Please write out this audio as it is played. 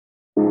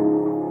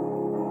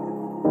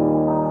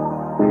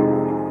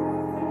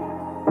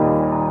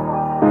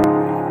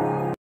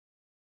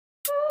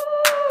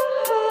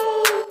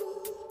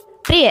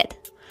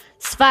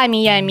С вами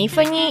я,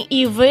 Мифони,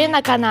 и вы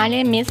на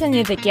канале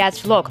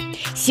Mithony влог.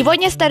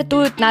 Сегодня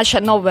стартует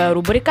наша новая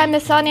рубрика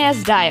Mithonya с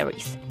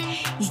Diaries.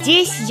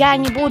 Здесь я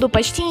не буду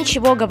почти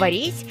ничего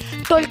говорить,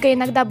 только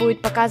иногда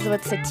будет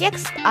показываться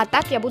текст, а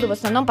так я буду в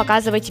основном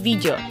показывать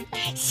видео.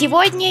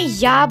 Сегодня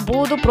я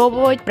буду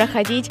пробовать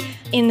проходить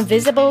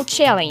Invisible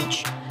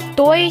челлендж,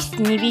 то есть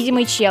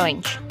невидимый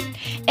челлендж.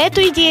 Эту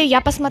идею я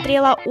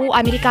посмотрела у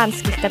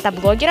американских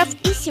котоблогеров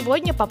и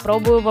сегодня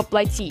попробую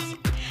воплотить.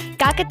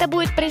 Как это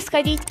будет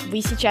происходить,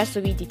 вы сейчас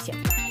увидите.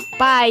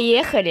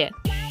 Поехали!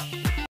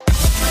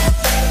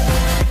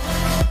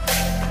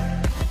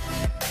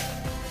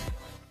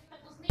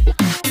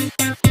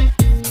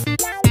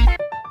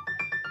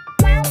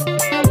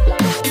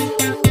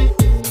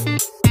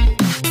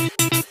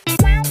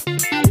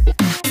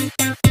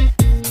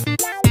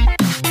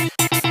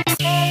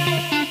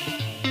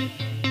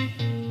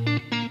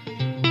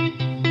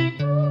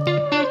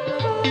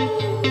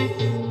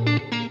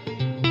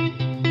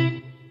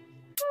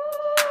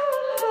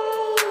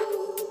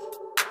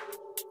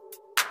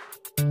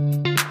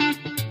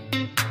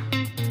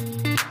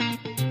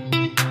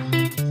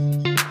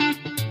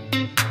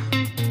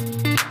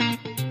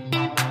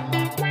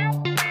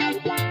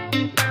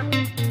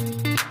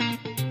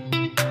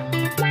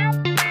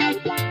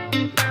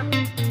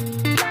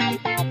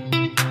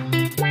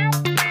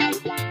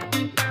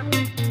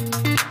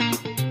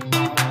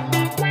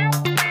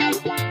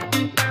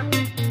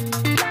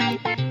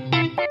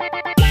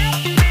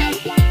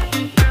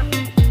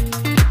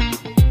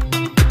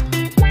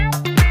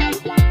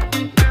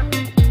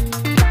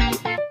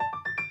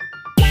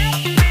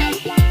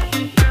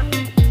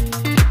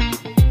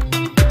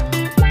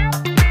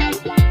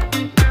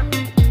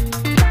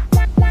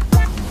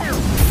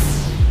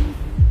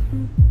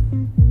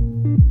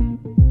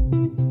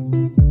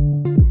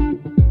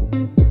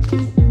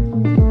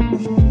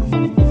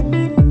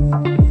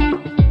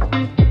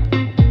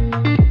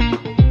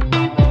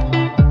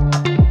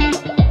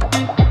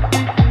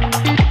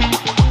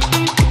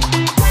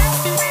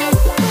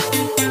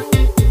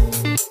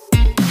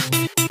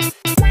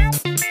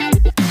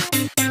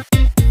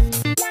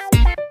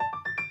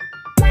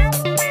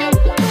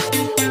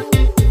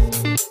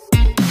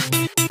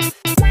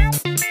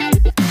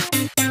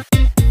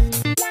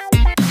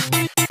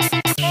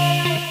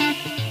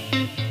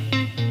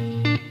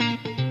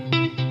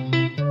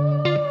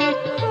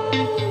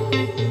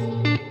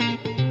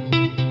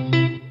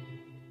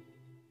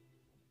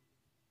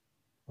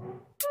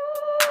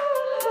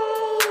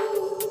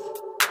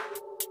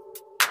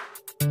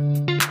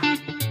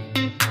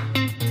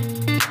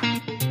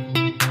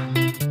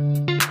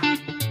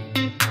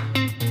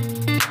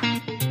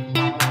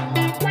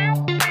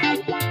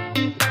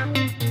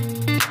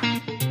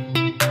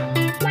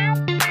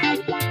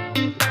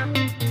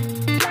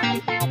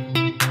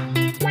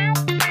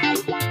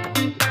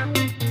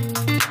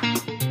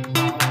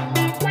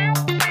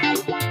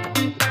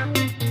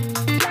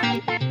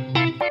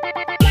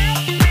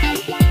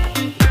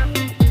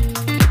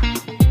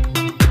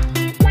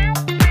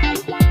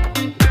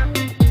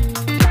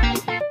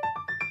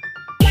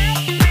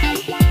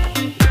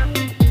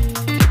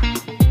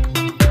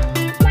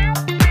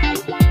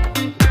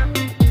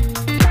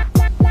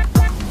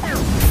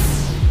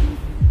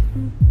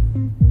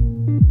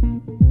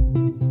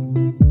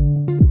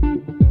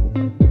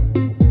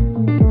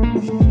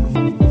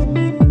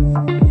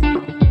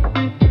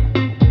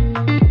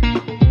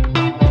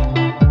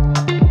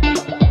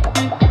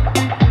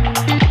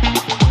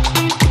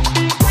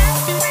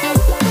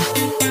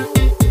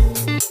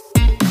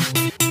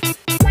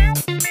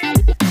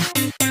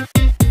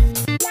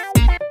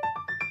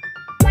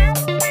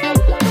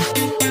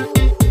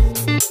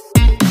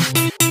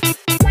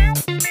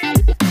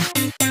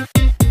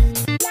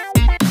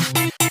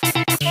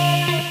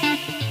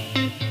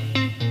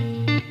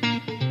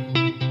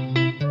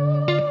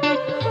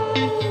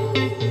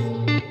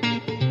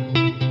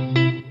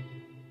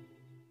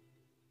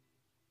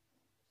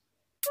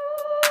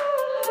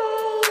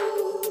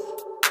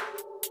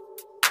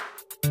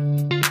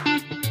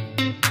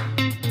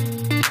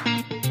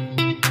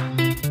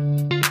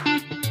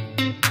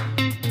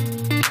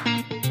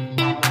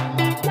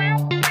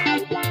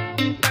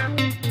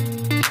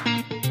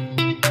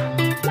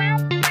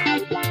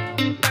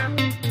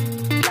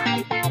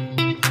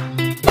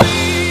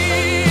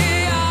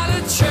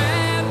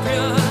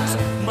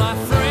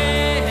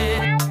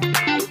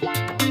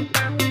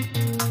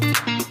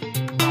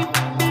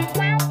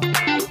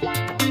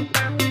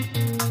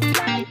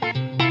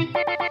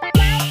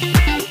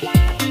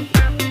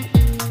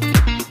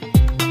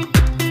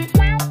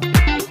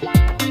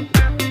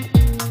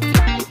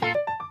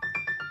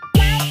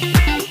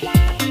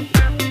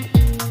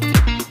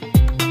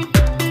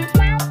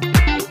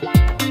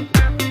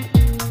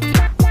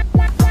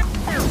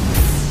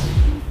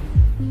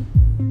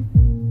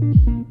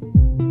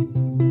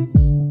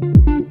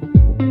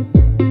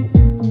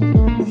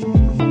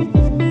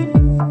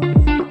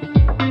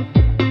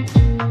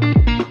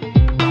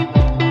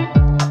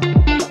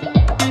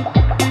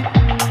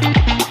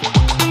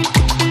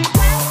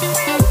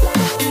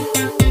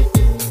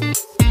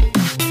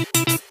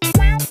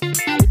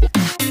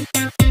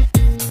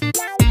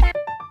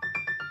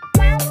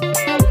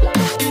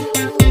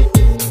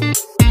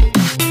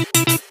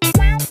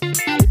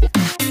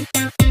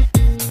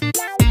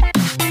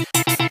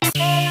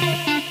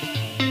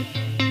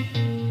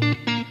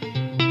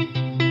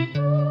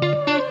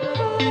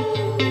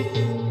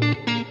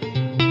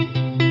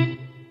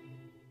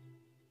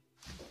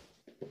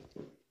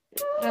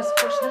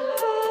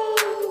 Роскошно.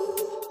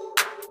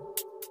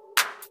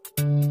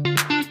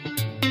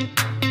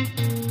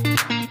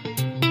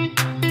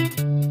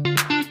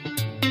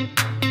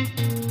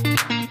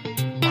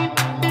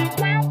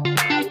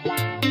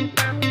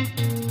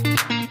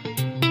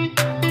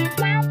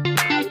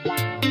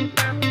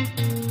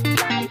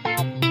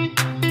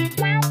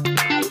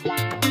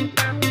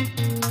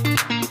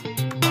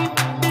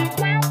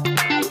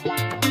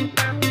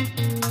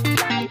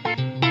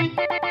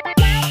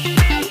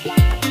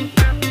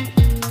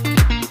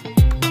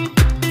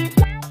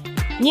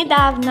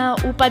 Недавно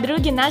у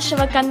подруги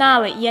нашего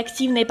канала и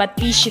активной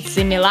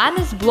подписчицы Миланы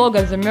с блога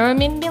The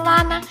Mermaid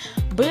Милана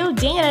был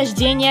день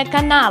рождения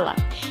канала.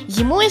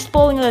 Ему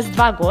исполнилось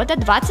 2 года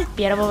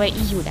 21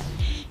 июля.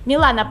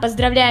 Милана,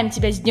 поздравляем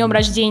тебя с днем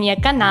рождения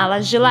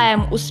канала,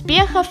 желаем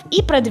успехов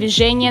и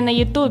продвижения на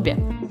ютубе.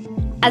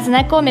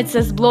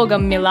 Ознакомиться с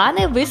блогом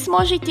Миланы вы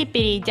сможете,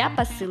 перейдя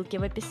по ссылке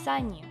в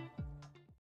описании.